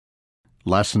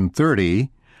Lesson 30,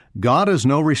 God is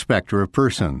no respecter of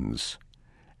persons.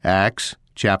 Acts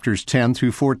chapters 10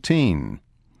 through 14.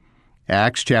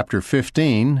 Acts chapter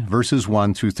 15, verses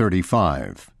 1 through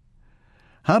 35.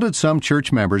 How did some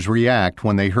church members react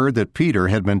when they heard that Peter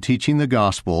had been teaching the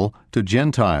gospel to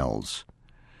Gentiles?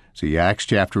 See Acts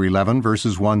chapter 11,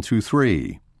 verses 1 through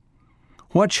 3.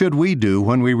 What should we do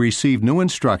when we receive new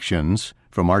instructions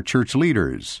from our church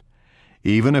leaders,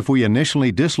 even if we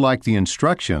initially dislike the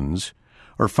instructions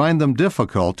or find them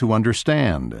difficult to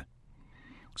understand?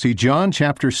 See John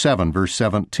chapter 7, verse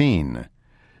 17,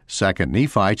 2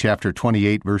 Nephi chapter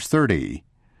 28, verse 30,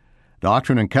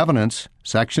 Doctrine and Covenants,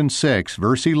 section 6,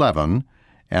 verse 11,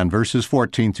 and verses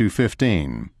 14 through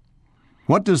 15.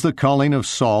 What does the calling of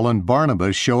Saul and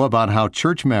Barnabas show about how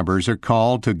church members are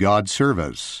called to God's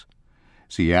service?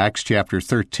 See Acts chapter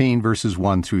 13, verses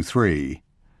 1 through 3.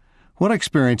 What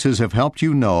experiences have helped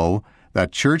you know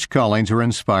that church callings are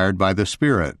inspired by the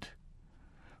Spirit?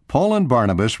 Paul and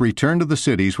Barnabas returned to the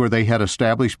cities where they had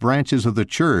established branches of the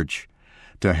church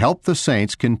to help the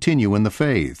saints continue in the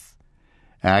faith.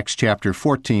 Acts chapter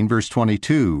 14, verse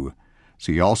 22.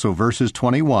 See also verses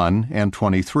 21 and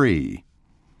 23.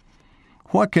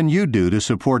 What can you do to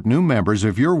support new members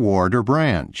of your ward or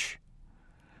branch?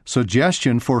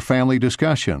 Suggestion for family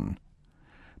discussion.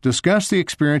 Discuss the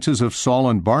experiences of Saul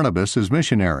and Barnabas as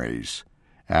missionaries.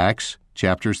 Acts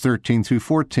chapters 13 through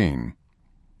 14.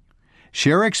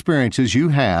 Share experiences you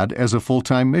had as a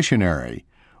full-time missionary,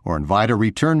 or invite a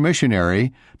return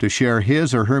missionary to share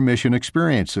his or her mission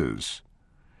experiences.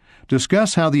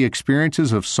 Discuss how the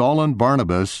experiences of Saul and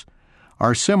Barnabas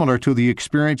are similar to the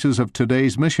experiences of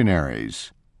today's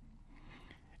missionaries.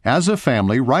 As a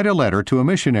family, write a letter to a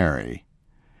missionary.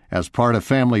 As part of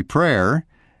family prayer,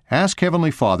 ask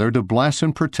Heavenly Father to bless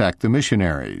and protect the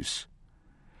missionaries.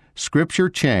 Scripture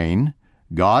chain,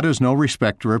 God is no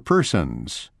respecter of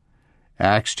persons.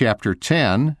 Acts chapter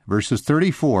 10, verses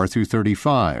 34 through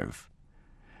 35.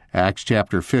 Acts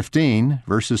chapter 15,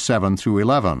 verses 7 through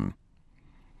 11.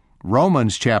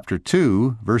 Romans chapter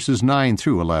 2, verses 9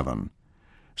 through 11.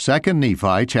 2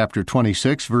 Nephi chapter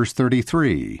 26, verse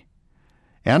 33.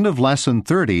 End of lesson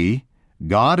 30,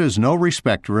 God is no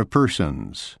respecter of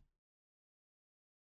persons.